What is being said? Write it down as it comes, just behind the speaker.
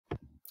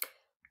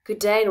Good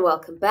day and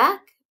welcome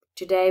back.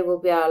 Today will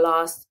be our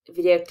last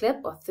video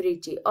clip of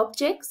 3D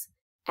objects,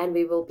 and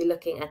we will be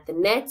looking at the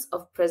nets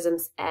of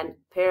prisms and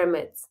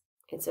pyramids.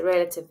 It's a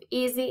relatively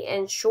easy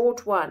and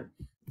short one,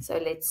 so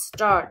let's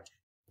start.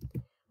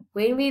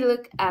 When we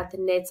look at the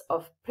nets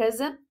of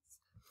prisms,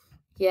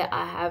 here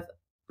I have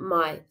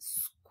my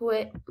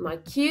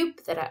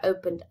cube that I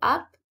opened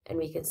up, and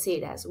we can see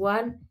it has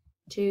 1,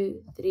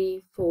 2,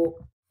 3, 4,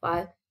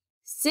 5,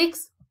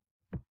 6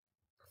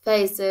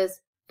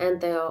 faces, and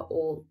they are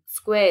all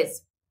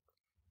squares.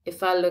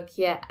 If I look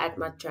here at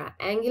my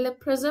triangular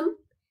prism,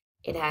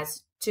 it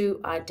has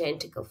 2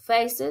 identical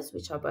faces,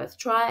 which are both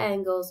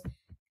triangles,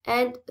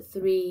 and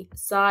 3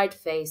 side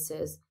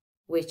faces,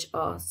 which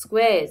are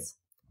squares.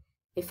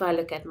 If I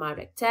look at my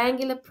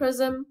rectangular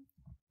prism,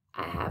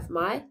 I have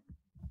my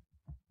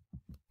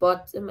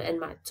bottom and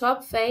my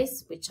top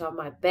face, which are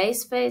my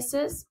base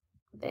faces.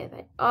 There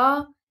they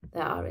are.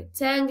 They are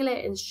rectangular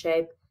in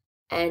shape,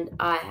 and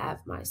I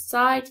have my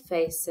side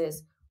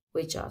faces,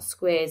 which are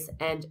squares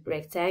and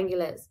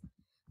rectangulars.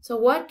 So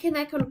what can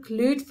I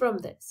conclude from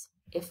this?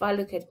 If I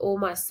look at all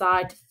my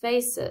side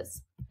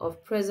faces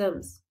of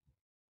prisms,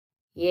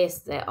 yes,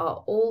 they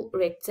are all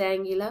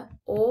rectangular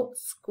or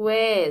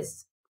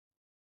squares.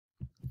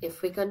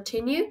 If we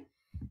continue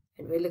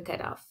and we look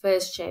at our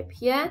first shape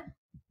here,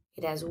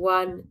 it has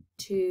 1,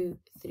 2,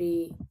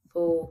 3,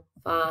 4,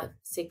 5,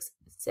 6,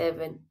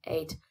 7,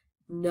 8,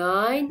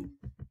 9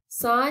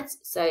 sides.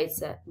 So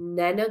it's a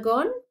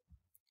nanogon,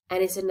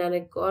 and it's a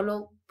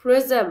nanogonal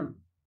prism.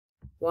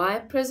 Why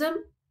a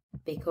prism?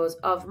 Because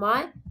of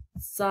my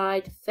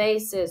side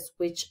faces,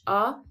 which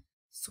are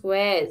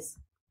squares.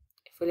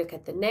 If we look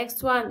at the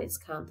next one, let's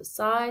count the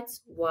sides.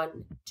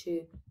 1,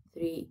 2,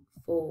 3,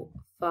 4,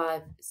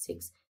 5,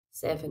 6,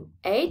 7,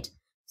 8.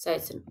 So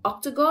it's an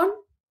octagon,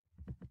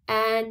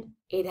 and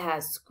it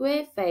has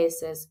square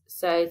faces,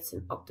 so it's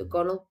an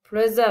octagonal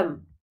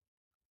prism.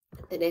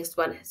 The next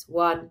one has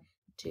 1,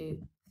 2,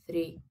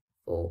 3,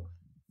 4,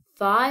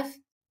 5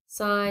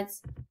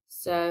 sides,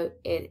 so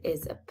it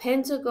is a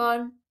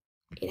pentagon.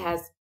 It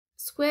has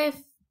square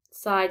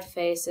side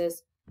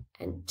faces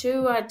and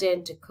 2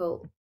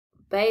 identical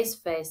base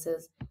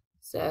faces,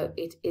 so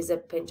it is a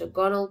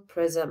pentagonal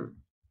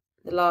prism.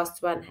 The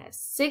last one has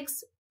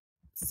 6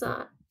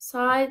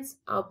 sides,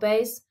 our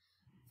base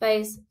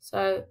face,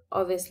 so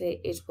obviously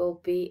it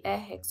will be a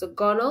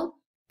hexagonal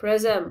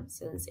prism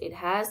since it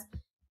has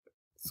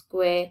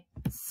square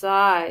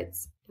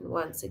sides. And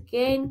once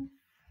again,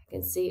 I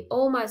can see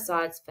all my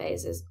side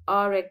faces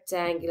are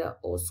rectangular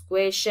or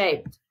square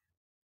shaped.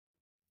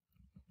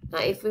 Now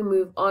if we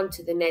move on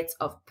to the nets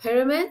of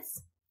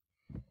pyramids,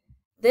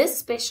 this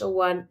special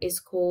one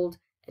is called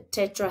a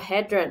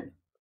tetrahedron.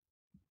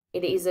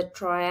 It is a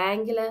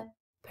triangular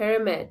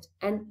pyramid,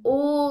 and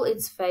all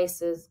its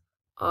faces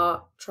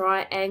are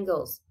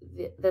triangles.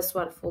 This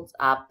one folds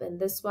up, and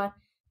this one,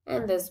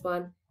 and this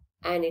one,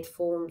 and it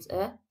forms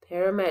a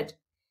pyramid.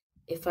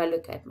 If I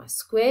look at my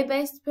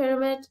square-based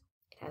pyramid,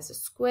 it has a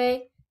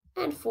square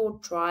and 4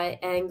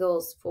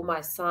 triangles for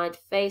my side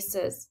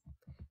faces.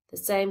 The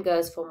same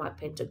goes for my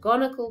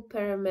pentagonal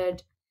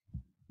pyramid.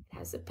 It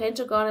has a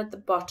pentagon at the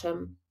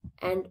bottom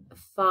and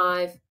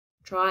 5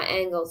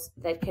 triangles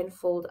that can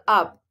fold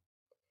up.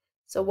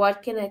 So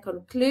what can I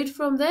conclude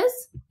from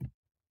this?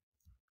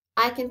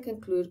 I can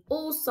conclude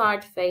all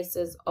side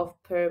faces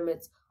of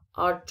pyramids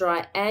are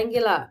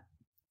triangular.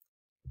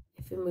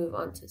 If we move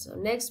on to the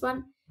next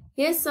one,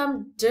 here's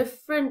some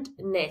different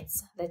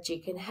nets that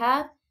you can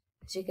have.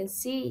 As you can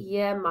see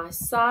here, my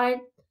side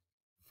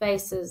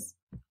faces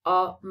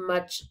are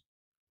much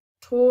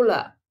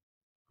taller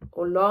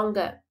or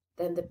longer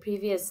than the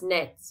previous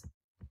nets.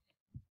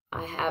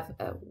 I have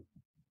a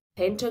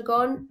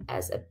pentagon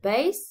as a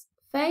base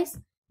face,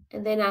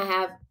 and then I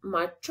have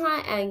my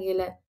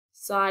triangular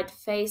side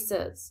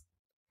faces.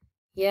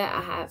 Here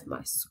I have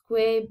my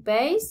square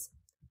base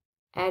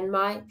and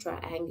my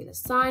triangular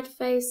side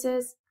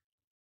faces,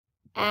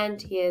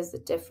 and here's a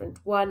different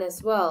one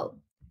as well.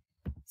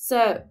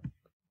 So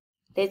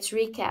let's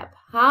recap.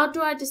 How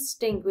do I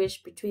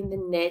distinguish between the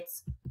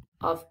nets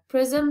of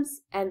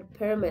prisms and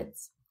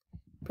pyramids?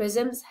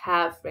 Prisms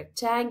have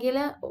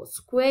rectangular or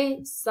square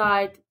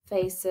side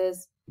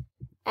faces,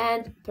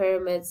 and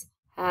pyramids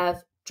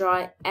have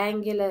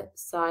triangular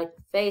side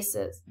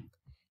faces.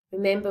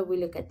 Remember, we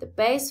look at the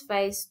base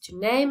face to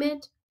name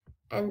it,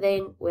 and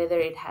then whether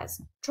it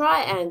has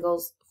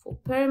triangles for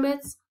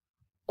pyramids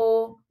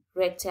or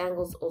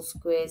rectangles or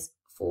squares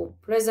for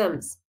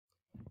prisms.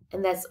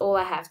 And that's all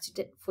I have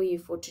for you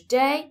for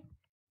today.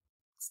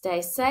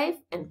 Stay safe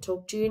and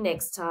talk to you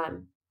next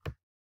time.